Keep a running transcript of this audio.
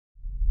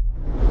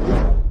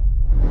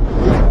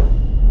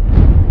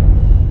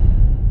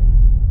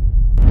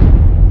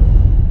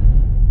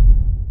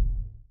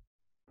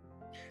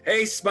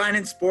Hey, Spine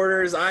and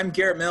Sporters. I'm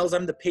Garrett Mills.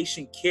 I'm the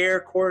Patient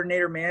Care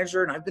Coordinator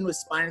Manager, and I've been with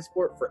Spine and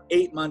Sport for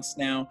 8 months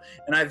now.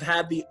 And I've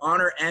had the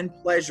honor and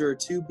pleasure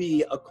to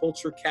be a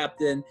culture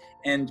captain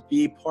and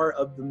be part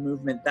of the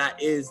movement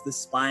that is the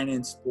Spine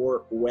and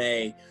Sport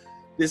way.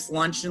 This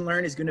Lunch and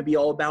Learn is going to be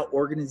all about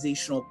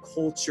organizational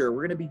culture.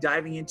 We're going to be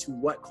diving into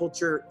what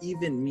culture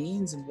even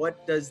means and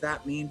what does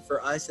that mean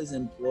for us as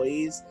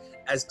employees,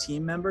 as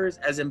team members,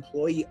 as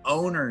employee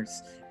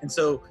owners. And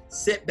so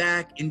sit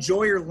back,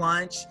 enjoy your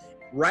lunch,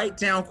 write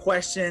down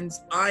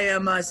questions. I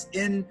am us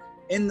in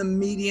the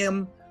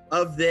medium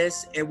of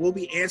this, and we'll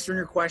be answering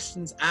your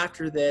questions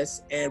after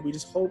this. And we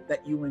just hope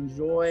that you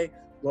enjoy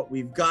what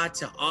we've got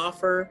to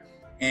offer.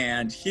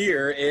 And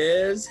here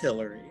is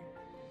Hillary.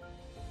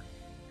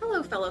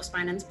 Hello, fellow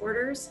Spine and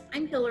Sporters.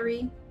 I'm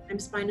Hillary. I'm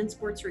Spine and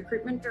Sports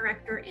Recruitment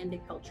Director and a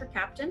Culture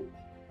Captain.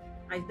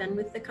 I've been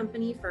with the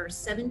company for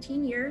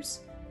 17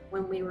 years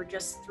when we were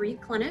just 3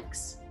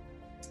 clinics.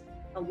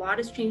 A lot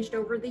has changed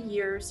over the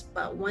years,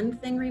 but one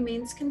thing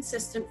remains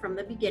consistent from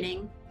the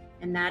beginning,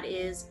 and that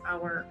is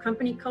our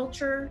company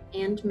culture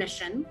and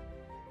mission.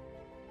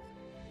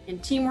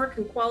 And teamwork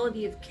and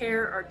quality of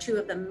care are 2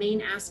 of the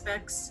main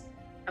aspects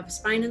of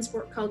Spine and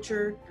Sport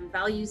culture and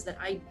values that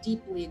I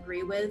deeply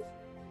agree with.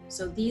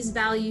 So these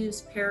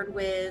values paired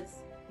with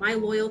my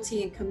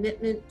loyalty and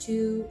commitment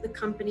to the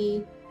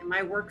company and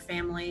my work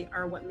family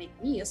are what make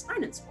me a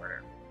Spine and Sporter.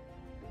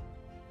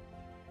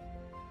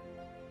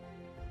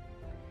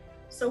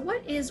 So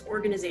what is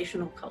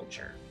organizational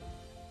culture?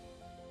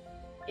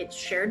 It's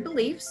shared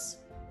beliefs,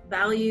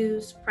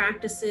 values,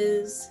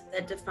 practices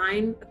that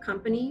define a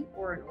company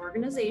or an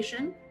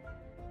organization.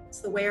 It's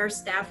the way our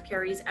staff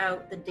carries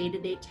out the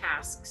day-to-day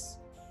tasks.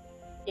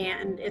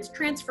 And it's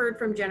transferred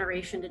from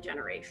generation to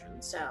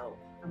generation. So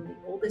from the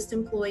oldest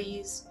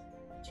employees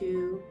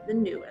to the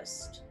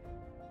newest.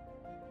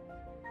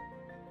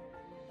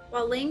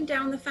 While laying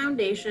down the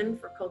foundation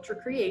for culture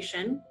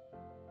creation,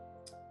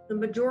 the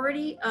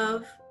majority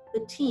of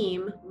the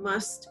team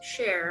must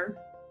share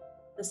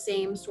the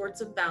same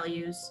sorts of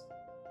values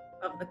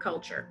of the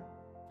culture.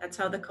 That's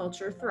how the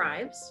culture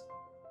thrives.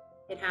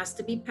 It has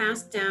to be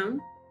passed down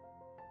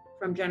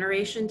from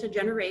generation to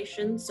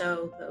generation,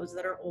 so those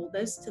that are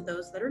oldest to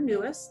those that are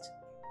newest.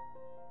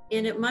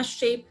 And it must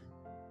shape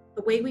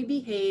the way we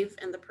behave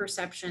and the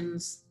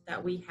perceptions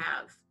that we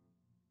have.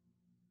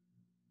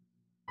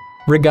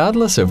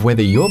 Regardless of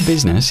whether your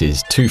business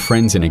is 2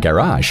 friends in a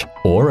garage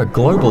or a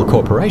global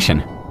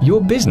corporation,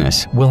 your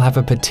business will have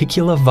a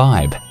particular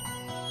vibe.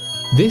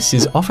 This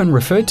is often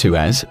referred to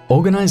as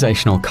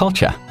organizational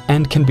culture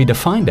and can be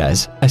defined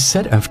as a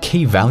set of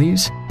key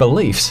values,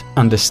 beliefs,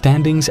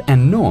 understandings,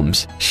 and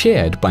norms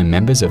shared by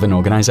members of an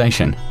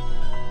organization.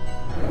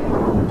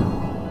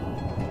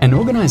 An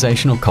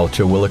organizational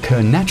culture will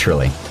occur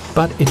naturally,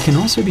 but it can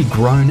also be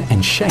grown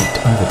and shaped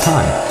over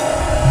time.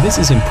 This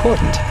is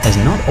important as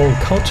not all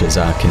cultures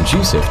are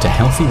conducive to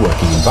healthy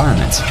working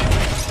environments.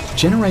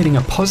 Generating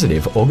a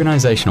positive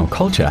organizational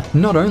culture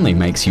not only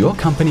makes your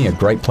company a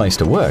great place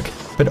to work,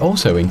 but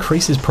also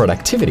increases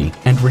productivity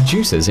and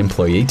reduces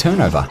employee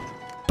turnover.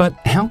 But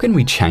how can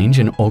we change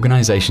an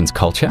organization's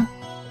culture?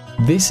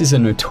 This is a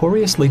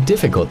notoriously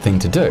difficult thing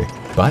to do,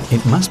 but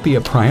it must be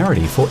a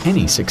priority for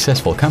any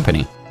successful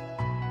company.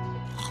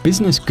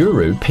 Business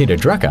guru Peter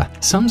Drucker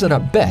sums it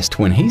up best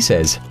when he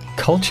says,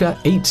 "Culture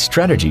eats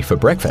strategy for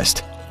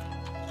breakfast."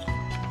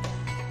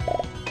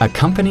 A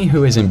company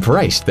who has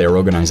embraced their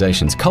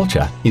organization's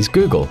culture is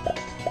Google.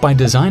 By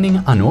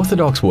designing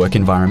unorthodox work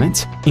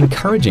environments,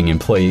 encouraging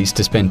employees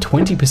to spend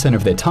 20%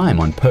 of their time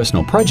on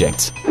personal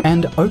projects,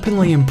 and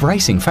openly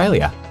embracing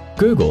failure,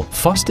 Google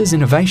fosters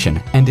innovation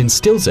and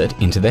instills it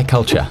into their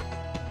culture.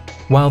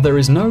 While there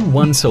is no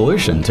one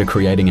solution to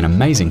creating an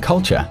amazing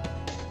culture,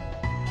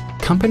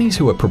 companies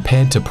who are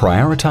prepared to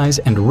prioritize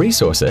and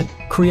resource it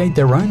create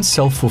their own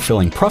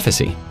self-fulfilling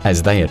prophecy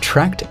as they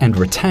attract and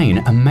retain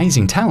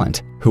amazing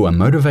talent who are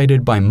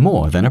motivated by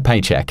more than a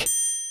paycheck.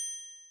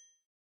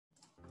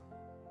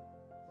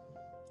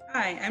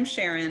 Hi, I'm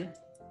Sharon.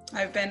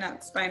 I've been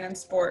at Spine and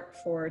Sport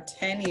for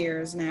 10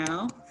 years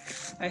now.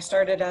 I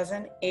started as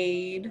an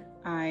aide.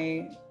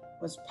 I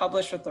was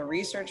published with the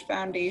Research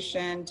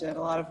Foundation, did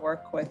a lot of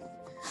work with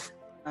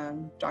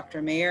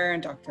Dr. Mayer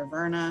and Dr.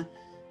 Verna.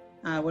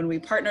 When we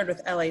partnered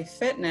with LA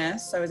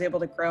Fitness, I was able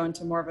to grow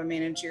into more of a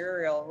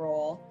managerial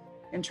role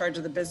in charge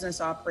of the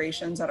business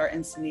operations at our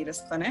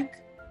Encinitas clinic.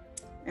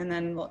 And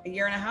then a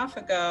year and a half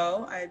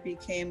ago, I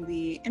became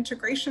the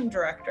integration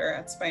director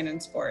at Spine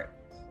and Sport.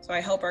 So I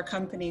help our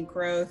company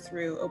grow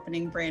through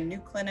opening brand new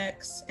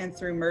clinics and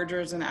through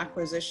mergers and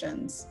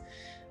acquisitions.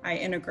 I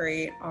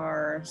integrate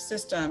our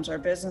systems, our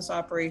business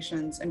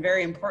operations, and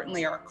very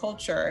importantly, our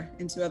culture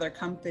into other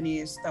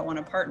companies that want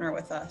to partner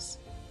with us.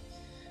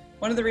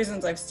 One of the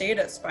reasons I've stayed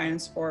at Spine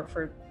and Sport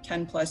for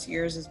 10 plus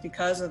years is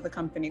because of the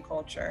company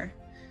culture.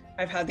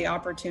 I've had the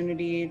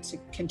opportunity to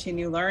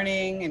continue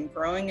learning and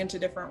growing into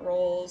different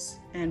roles,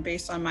 and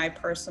based on my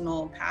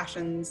personal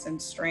passions and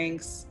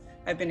strengths,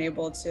 I've been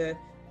able to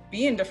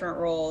be in different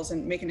roles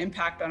and make an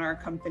impact on our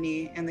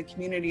company and the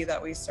community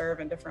that we serve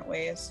in different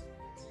ways.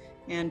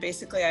 And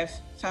basically I've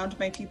found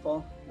my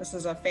people. This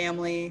is a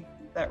family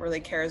that really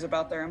cares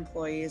about their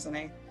employees, and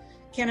I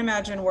can't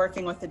imagine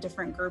working with a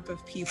different group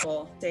of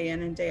people day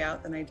in and day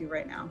out than I do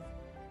right now.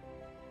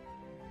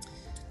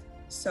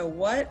 So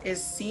what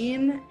is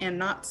seen and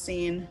not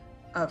seen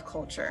of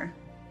culture?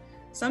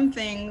 Some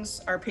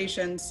things our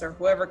patients or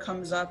whoever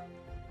comes up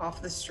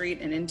off the street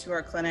and into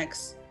our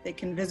clinics, they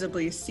can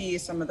visibly see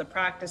some of the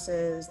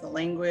practices, the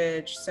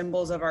language,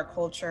 symbols of our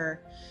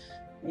culture.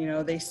 You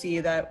know, they see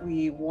that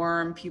we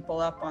warm people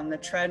up on the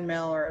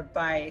treadmill or a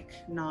bike,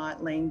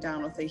 not laying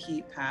down with a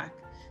heat pack.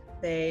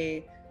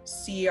 They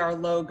see our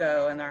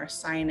logo and our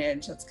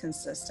signage that's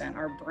consistent,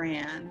 our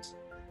brand,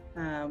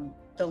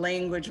 the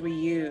language we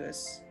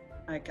use.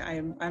 Like,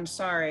 I'm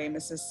sorry,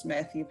 Mrs.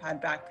 Smith, you've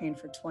had back pain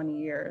for 20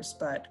 years,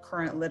 but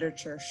current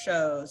literature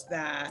shows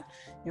that,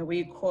 you know,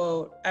 we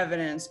quote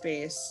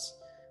evidence-based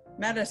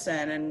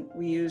medicine, and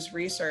we use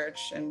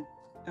research and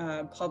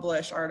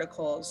publish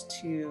articles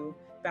to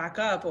back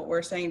up what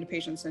we're saying to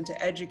patients and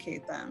to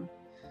educate them.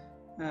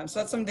 So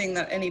that's something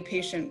that any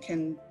patient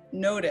can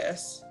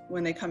notice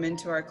when they come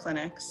into our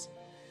clinics.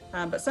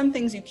 But some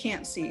things you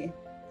can't see.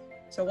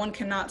 So one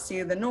cannot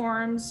see the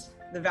norms,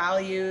 the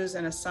values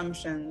and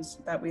assumptions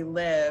that we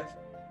live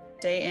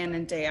day in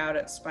and day out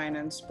at Spine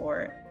and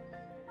Sport.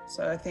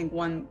 So I think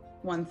one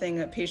thing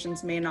that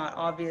patients may not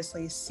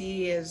obviously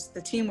see is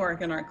the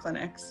teamwork in our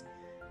clinics.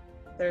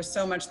 There's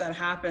so much that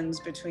happens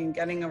between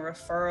getting a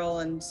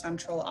referral and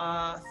central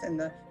auth and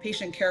the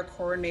patient care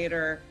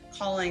coordinator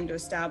calling to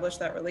establish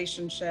that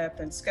relationship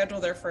and schedule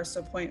their first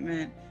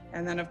appointment.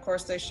 And then of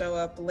course they show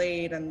up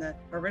late, and the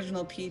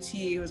original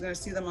PT who's going to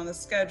see them on the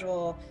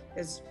schedule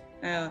is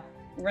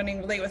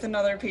running late with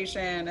another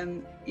patient,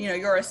 and you know,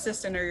 your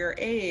assistant or your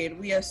aide.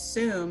 We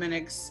assume and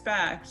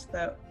expect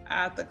that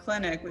at the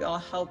clinic we all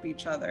help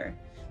each other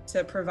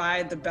to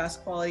provide the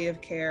best quality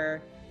of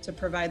care, to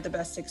provide the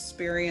best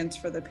experience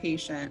for the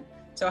patient.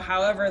 So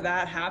however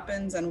that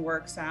happens and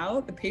works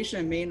out, the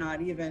patient may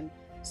not even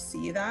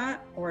see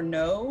that or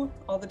know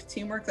all the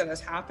teamwork that has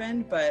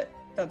happened, but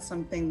that's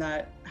something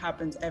that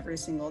happens every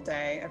single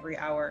day, every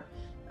hour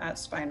at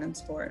Spine and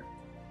Sport.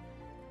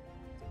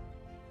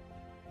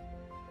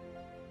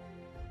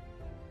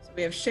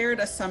 We have shared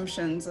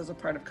assumptions as a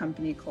part of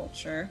company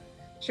culture.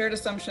 Shared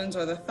assumptions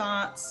are the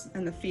thoughts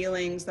and the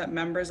feelings that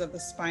members of the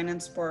Spine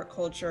and Sport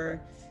culture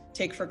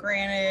take for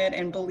granted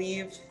and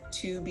believe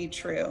to be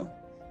true.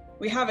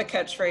 We have a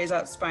catchphrase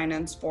at Spine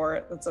and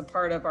Sport that's a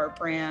part of our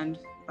brand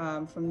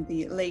from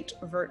the late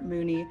Vert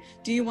Mooney.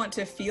 Do you want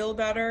to feel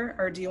better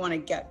or do you want to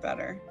get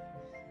better?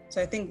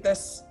 So I think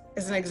this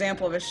is an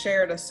example of a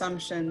shared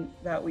assumption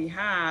that we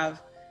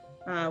have.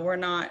 We're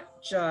not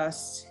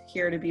just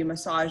here to be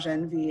massage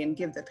envy and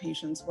give the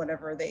patients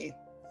whatever they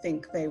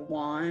think they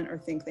want or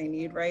think they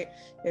need, right?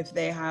 If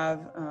they have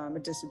a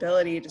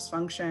disability,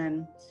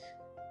 dysfunction,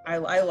 I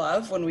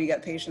love when we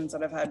get patients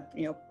that have had,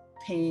 you know,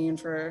 pain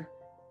for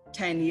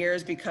 10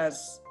 years,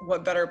 because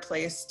what better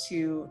place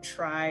to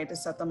try to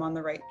set them on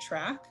the right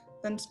track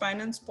than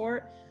Spine and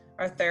Sport?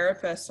 Our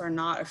therapists are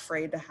not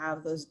afraid to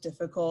have those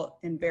difficult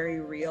and very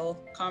real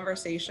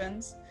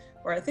conversations,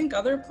 where I think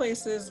other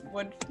places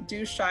would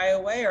shy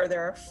away, or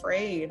they're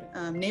afraid,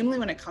 namely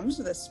when it comes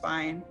to the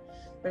spine.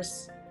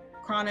 There's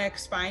chronic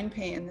spine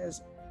pain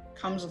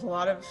comes with a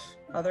lot of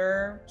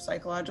other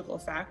psychological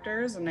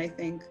factors, and I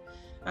think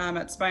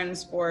at Spine and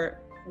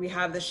Sport, we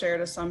have the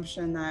shared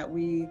assumption that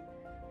we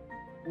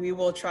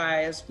will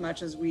try as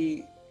much as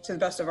to the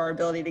best of our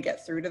ability to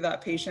get through to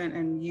that patient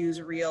and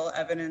use real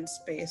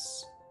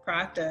evidence-based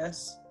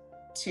practice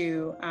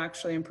to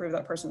actually improve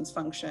that person's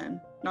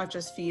function, not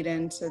just feed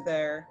into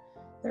their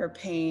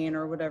pain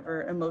or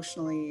whatever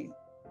emotionally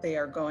they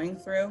are going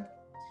through.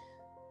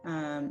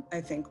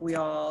 I think we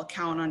all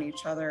count on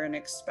each other and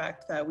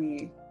expect that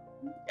we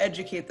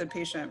educate the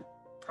patient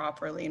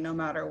properly, no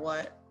matter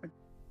what.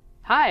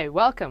 Hi,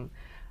 welcome.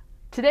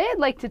 Today I'd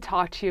like to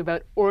talk to you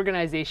about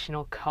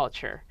organizational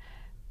culture.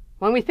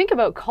 When we think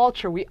about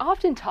culture, we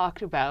often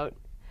talk about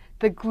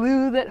the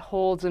glue that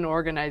holds an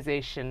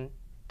organization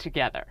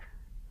together.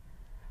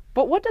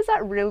 But what does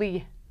that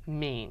really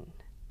mean?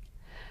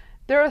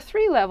 There are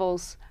 3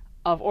 levels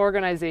of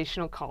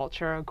organizational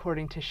culture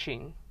according to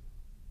Shing.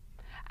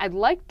 I'd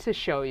like to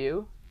show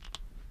you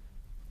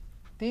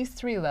these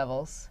 3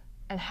 levels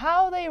and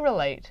how they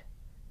relate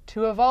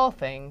to, of all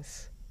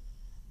things,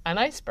 an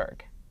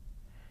iceberg.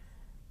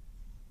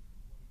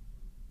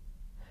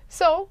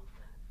 So,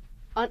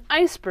 an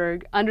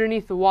iceberg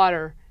underneath the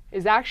water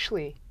is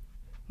actually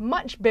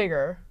much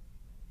bigger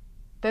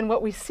than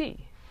what we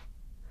see.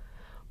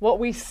 What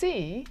we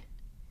see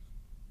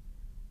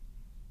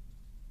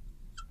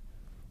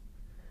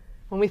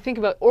when we think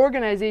about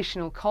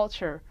organizational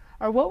culture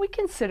are what we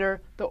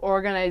consider the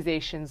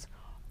organization's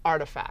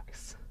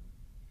artifacts.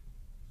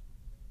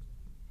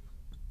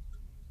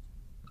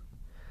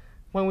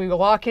 When we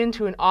walk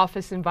into an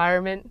office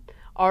environment,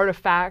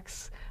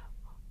 artifacts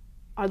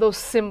are those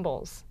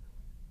symbols,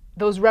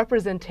 those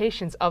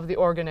representations of the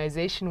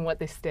organization, what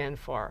they stand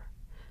for.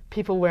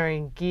 People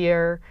wearing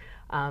gear,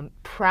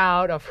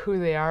 proud of who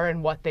they are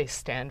and what they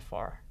stand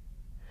for.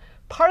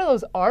 Part of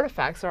those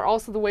artifacts are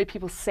also the way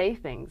people say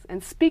things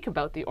and speak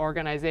about the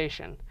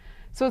organization.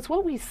 So it's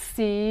what we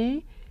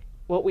see,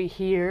 what we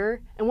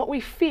hear, and what we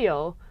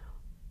feel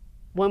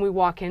when we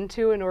walk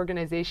into an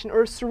organization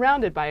or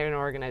surrounded by an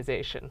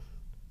organization.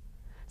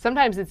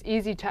 Sometimes it's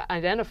easy to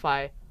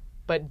identify,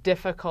 but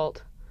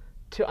difficult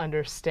to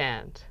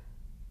understand.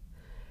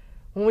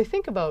 When we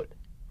think about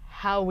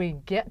how we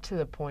get to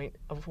the point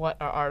of what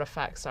our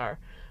artifacts are,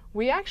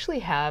 we actually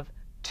have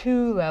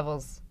two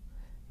levels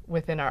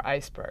within our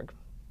iceberg.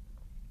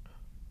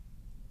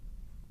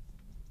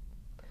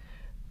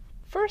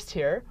 First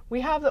here, we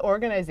have the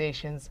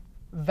organization's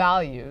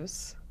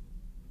values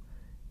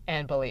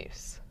and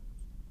beliefs.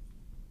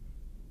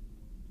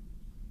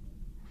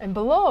 And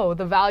below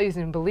the values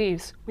and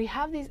beliefs, we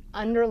have these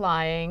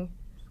underlying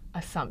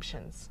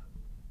assumptions.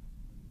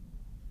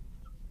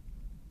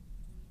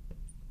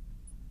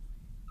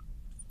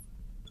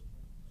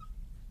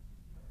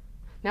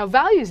 Now,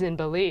 values and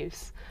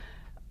beliefs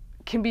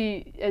can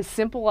be as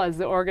simple as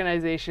the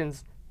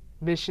organization's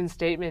mission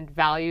statement,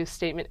 value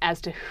statement as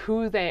to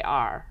who they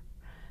are,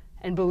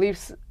 and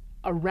beliefs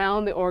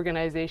around the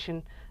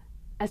organization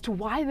as to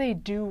why they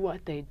do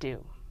what they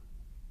do.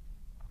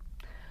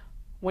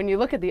 When you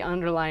look at the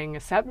underlying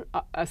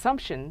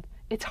assumption,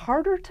 it's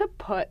harder to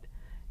put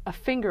a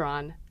finger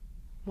on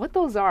what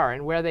those are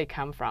and where they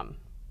come from.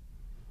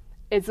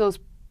 It's those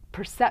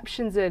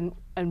perceptions and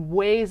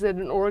ways that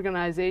an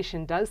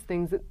organization does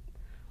things that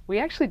we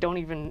actually don't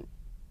even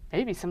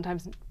maybe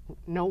sometimes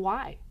know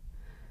why.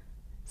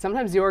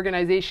 Sometimes the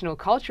organizational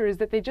culture is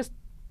that they just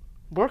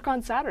work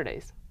on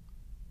Saturdays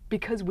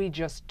because we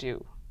just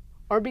do,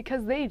 or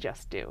because they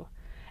just do.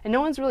 And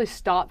no one's really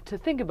stopped to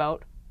think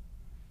about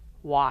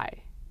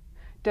why.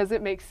 Does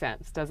it make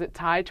sense? Does it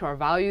tie to our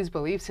values,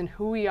 beliefs, and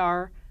who we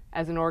are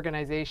as an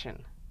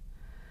organization?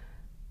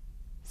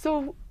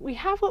 So we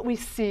have what we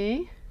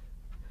see,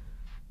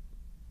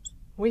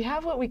 we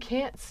have what we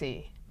can't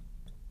see.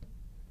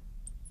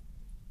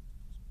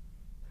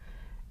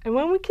 And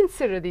when we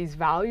consider these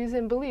values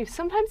and beliefs,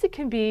 sometimes it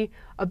can be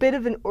a bit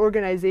of an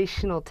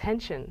organizational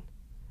tension,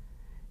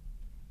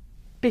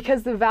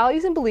 because the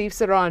values and beliefs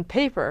that are on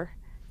paper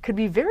could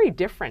be very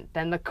different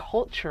than the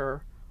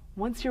culture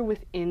once you're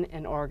within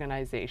an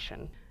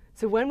organization.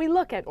 So when we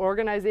look at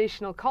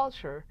organizational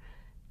culture,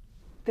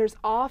 there's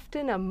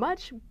often a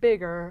much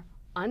bigger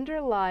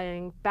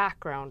underlying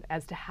background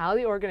as to how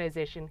the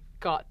organization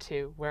got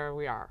to where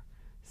we are.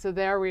 So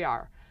there we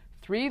are,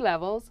 3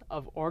 levels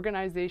of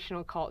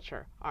organizational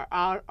culture: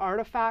 our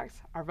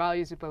artifacts, our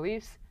values and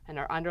beliefs, and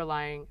our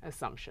underlying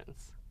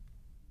assumptions.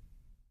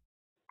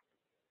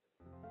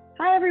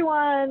 Hi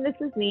everyone, this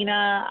is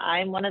Nina.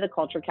 I'm one of the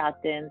culture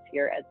captains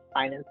here at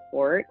Spine and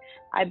Sport.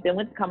 I've been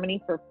with the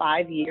company for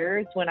 5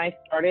 years. When I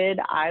started,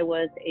 I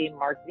was a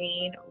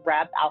marketing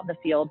rep out in the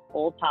field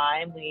full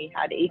time. We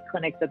had 8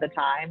 clinics at the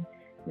time.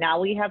 Now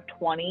we have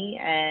 20,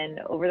 and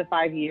over the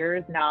 5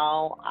 years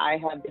now, I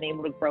have been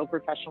able to grow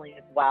professionally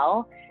as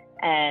well.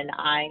 And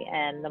I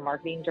am the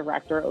marketing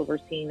director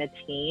overseeing a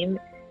team.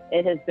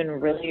 It has been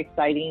really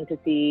exciting to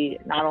see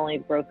not only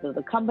the growth of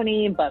the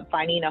company, but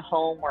finding a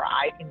home where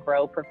I can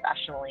grow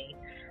professionally.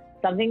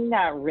 Something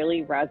that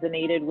really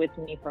resonated with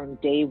me from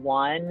day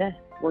one,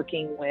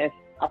 working with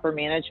upper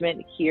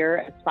management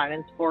here at Spine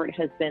and Sport,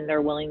 has been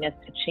their willingness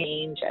to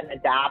change and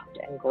adapt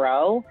and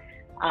grow.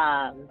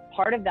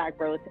 Part of that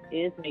growth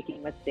is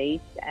making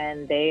mistakes,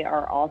 and they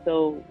are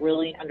also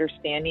really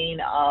understanding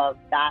of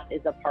that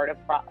is a part of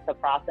the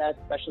process,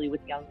 especially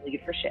with young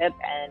leadership.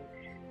 And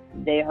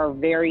they are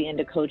very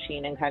into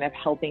coaching and kind of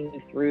helping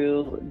you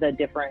through the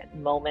different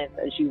moments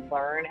as you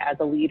learn as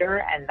a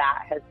leader. And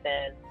that has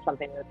been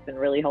something that's been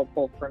really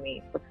helpful for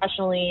me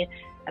professionally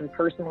and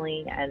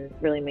personally, and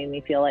really made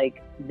me feel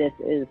like this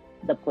is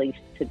the place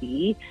to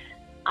be.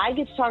 I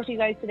get to talk to you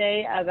guys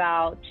today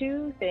about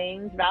 2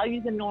 things: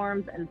 values and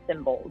norms and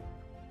symbols,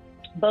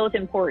 both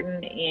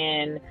important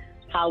in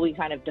how we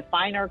kind of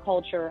define our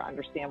culture,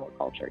 understand what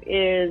culture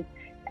is,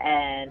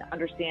 and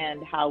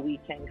understand how we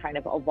can kind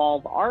of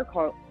evolve our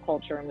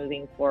culture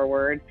moving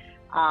forward.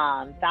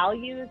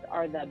 Values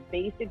are the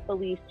basic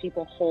beliefs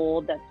people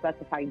hold that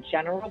specify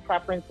general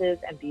preferences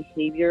and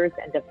behaviors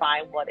and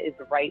define what is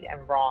right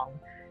and wrong.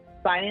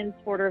 Spine and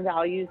Sporter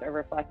values are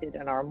reflected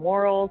in our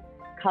morals,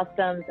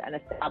 customs, and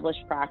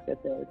established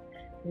practices.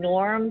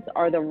 Norms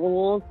are the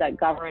rules that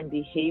govern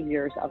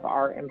behaviors of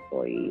our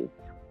employees.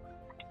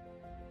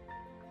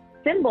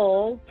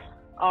 Symbols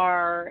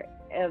are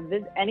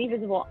any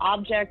visible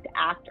object,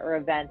 act, or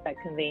event that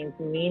conveys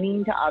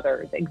meaning to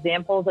others.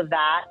 Examples of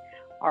that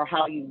are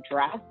how you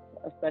dress,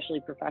 especially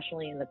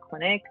professionally in the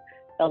clinic,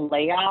 the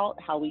layout,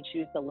 how we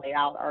choose to lay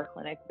out our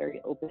clinic,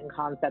 very open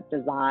concept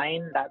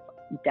design. That's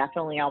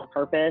definitely on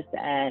purpose,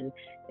 and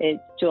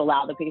it's to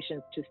allow the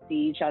patients to see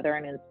each other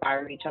and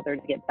inspire each other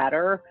to get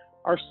better.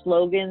 Our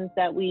slogans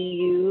that we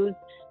use,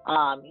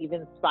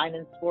 even Spine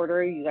and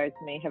Sporter, you guys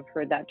may have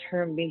heard that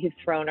term be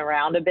thrown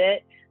around a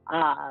bit.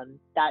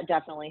 That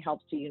definitely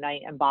helps to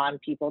unite and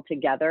bond people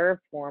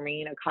together,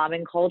 forming a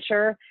common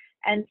culture.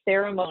 and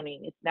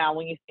ceremonies. Now,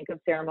 when you think of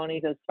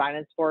ceremonies as spine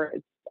and sports,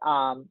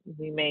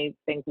 you may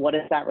think, what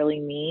does that really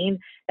mean?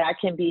 That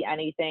can be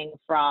anything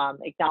from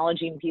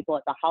acknowledging people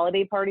at the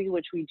holiday party,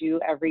 which we do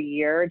every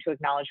year to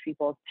acknowledge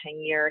people's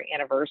 10-year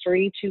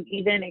anniversary, to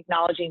even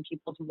acknowledging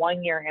people's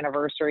 1-year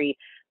anniversary,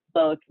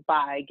 both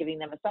by giving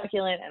them a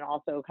succulent and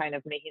also kind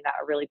of making that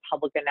a really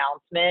public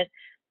announcement.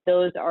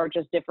 Those are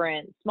just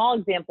different small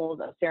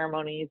examples of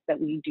ceremonies that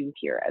we do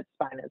here at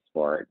Spine and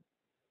Sport.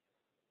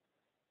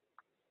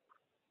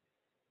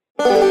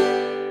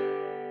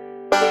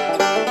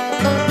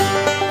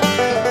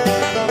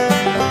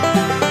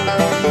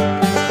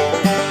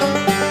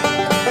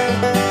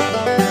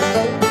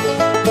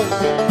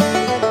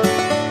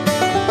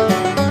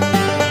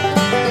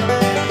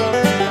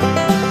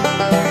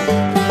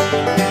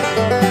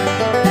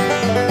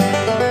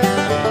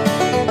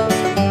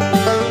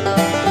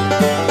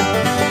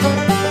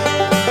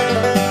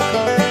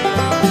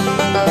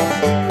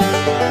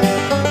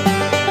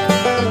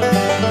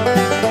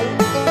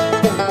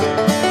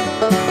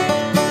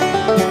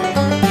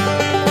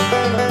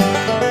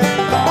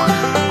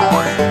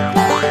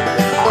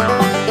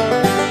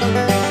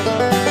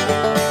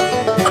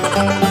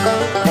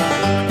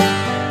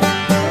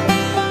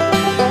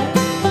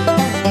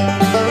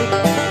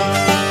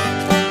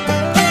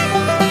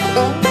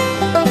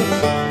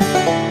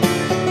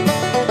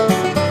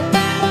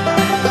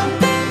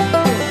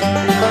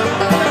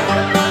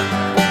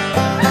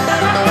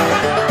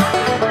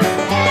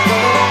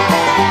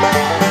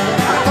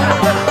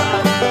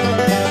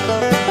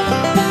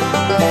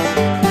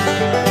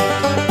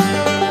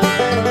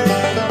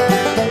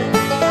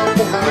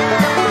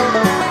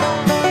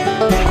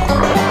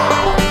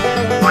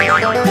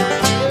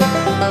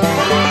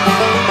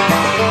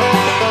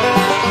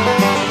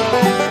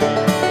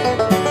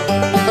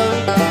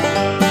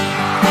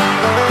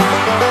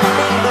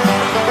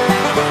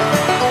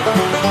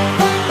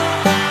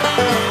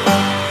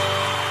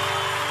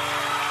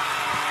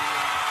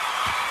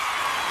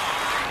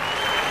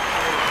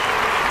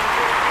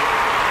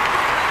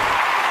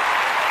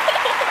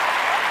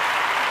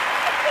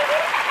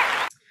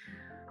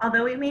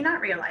 Although we may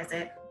not realize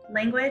it,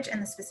 language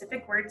and the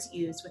specific words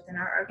used within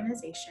our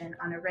organization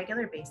on a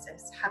regular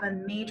basis have a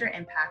major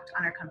impact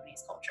on our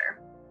company's culture.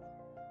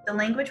 The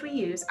language we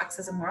use acts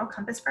as a moral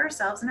compass for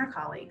ourselves and our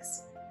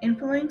colleagues,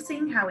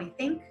 influencing how we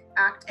think,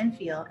 act, and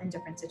feel in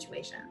different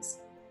situations.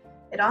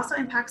 It also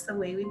impacts the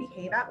way we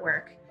behave at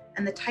work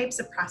and the types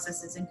of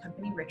processes and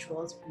company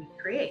rituals we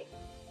create.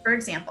 For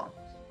example,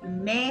 you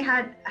may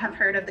have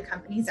heard of the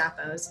company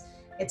Zappos.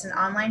 It's an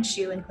online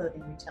shoe and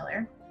clothing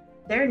retailer.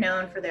 They're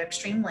known for their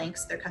extreme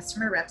lengths their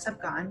customer reps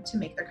have gone to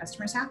make their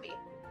customers happy.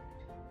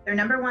 Their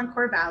number one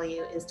core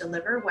value is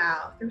deliver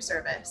wow through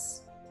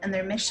service, and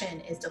their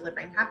mission is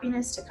delivering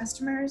happiness to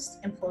customers,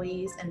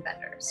 employees, and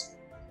vendors.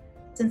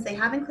 Since they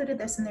have included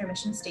this in their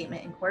mission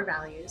statement and core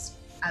values,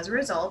 as a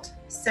result,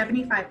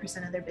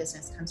 75% of their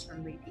business comes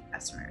from repeat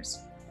customers.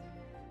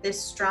 This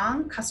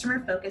strong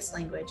customer-focused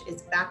language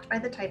is backed by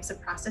the types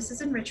of processes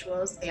and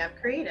rituals they have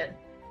created.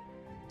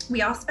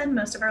 We all spend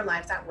most of our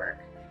lives at work,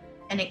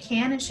 and it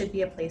can and should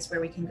be a place where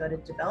we can go to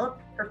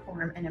develop,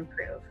 perform, and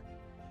improve.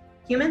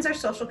 Humans are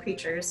social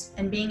creatures,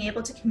 and being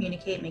able to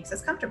communicate makes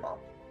us comfortable.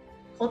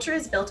 Culture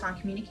is built on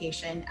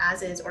communication,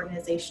 as is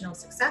organizational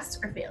success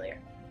or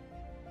failure.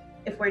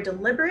 If we're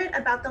deliberate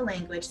about the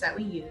language that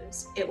we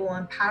use, it will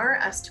empower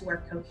us to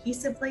work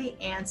cohesively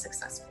and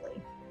successfully.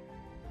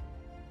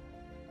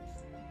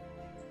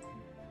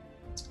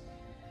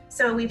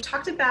 So we've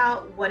talked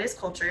about what is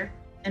culture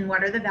and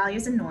what are the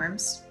values and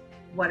norms,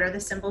 what are the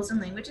symbols and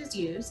languages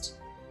used,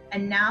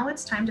 and now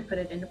it's time to put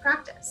it into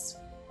practice.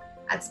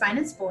 At Spine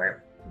and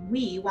Sport,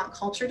 we want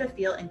culture to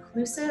feel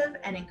inclusive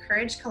and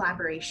encourage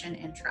collaboration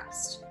and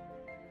trust.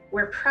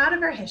 We're proud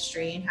of our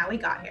history and how we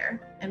got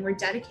here, and we're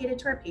dedicated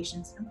to our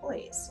patients and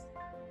employees.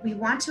 We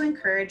want to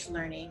encourage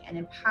learning and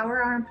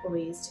empower our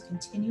employees to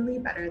continually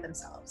better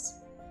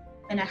themselves.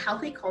 In a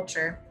healthy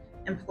culture,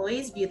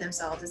 employees view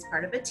themselves as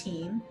part of a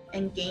team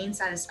and gain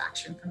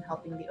satisfaction from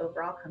helping the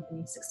overall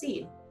company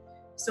succeed.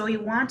 So we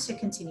want to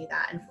continue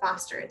that and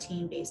foster a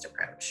team-based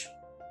approach.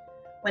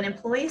 When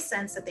employees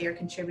sense that they are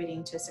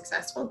contributing to a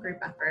successful group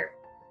effort,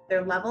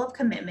 their level of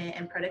commitment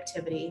and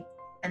productivity,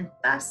 and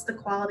thus the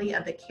quality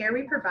of the care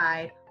we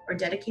provide or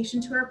dedication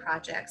to our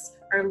projects,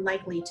 are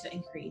likely to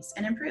increase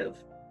and improve.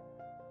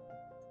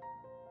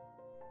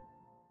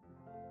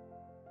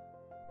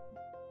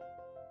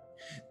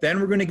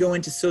 Then we're going to go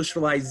into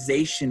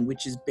socialization,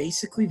 which is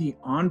basically the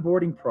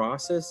onboarding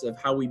process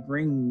of how we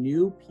bring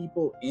new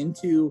people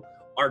into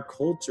our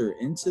culture,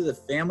 into the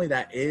family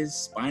that is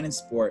Spine and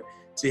Sport.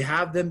 To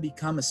have them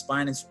become a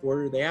Spine and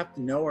Sporter, they have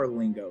to know our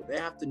lingo, they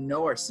have to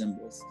know our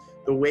symbols,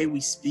 the way we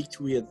speak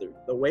to each other,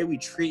 the way we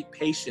treat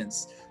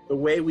patients, the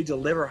way we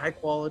deliver high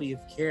quality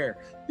of care.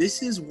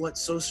 This is what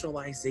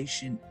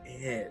socialization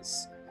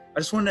is. I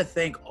just want to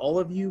thank all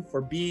of you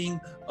for being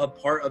a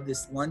part of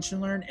this Lunch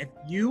and Learn. If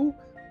you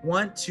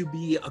want to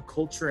be a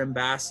culture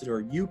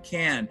ambassador, you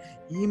can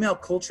email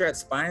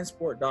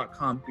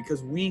culture@spineandsport.com,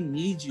 because we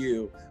need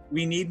you.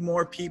 We need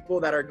more people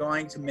that are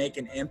going to make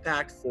an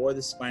impact for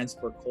the spine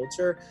sport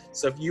culture.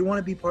 So if you want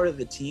to be part of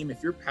the team,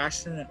 if you're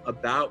passionate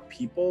about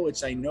people,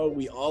 which I know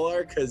we all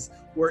are because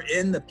we're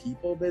in the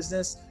people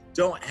business,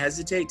 don't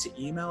hesitate to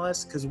email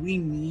us, because we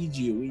need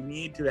you. We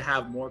need to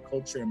have more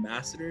culture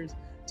ambassadors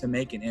to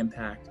make an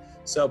impact.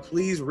 So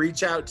please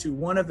reach out to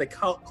one of the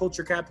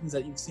culture captains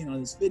that you've seen on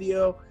this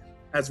video,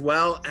 as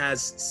well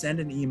as send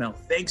an email.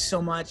 Thanks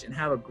so much and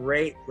have a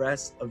great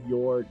rest of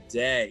your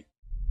day.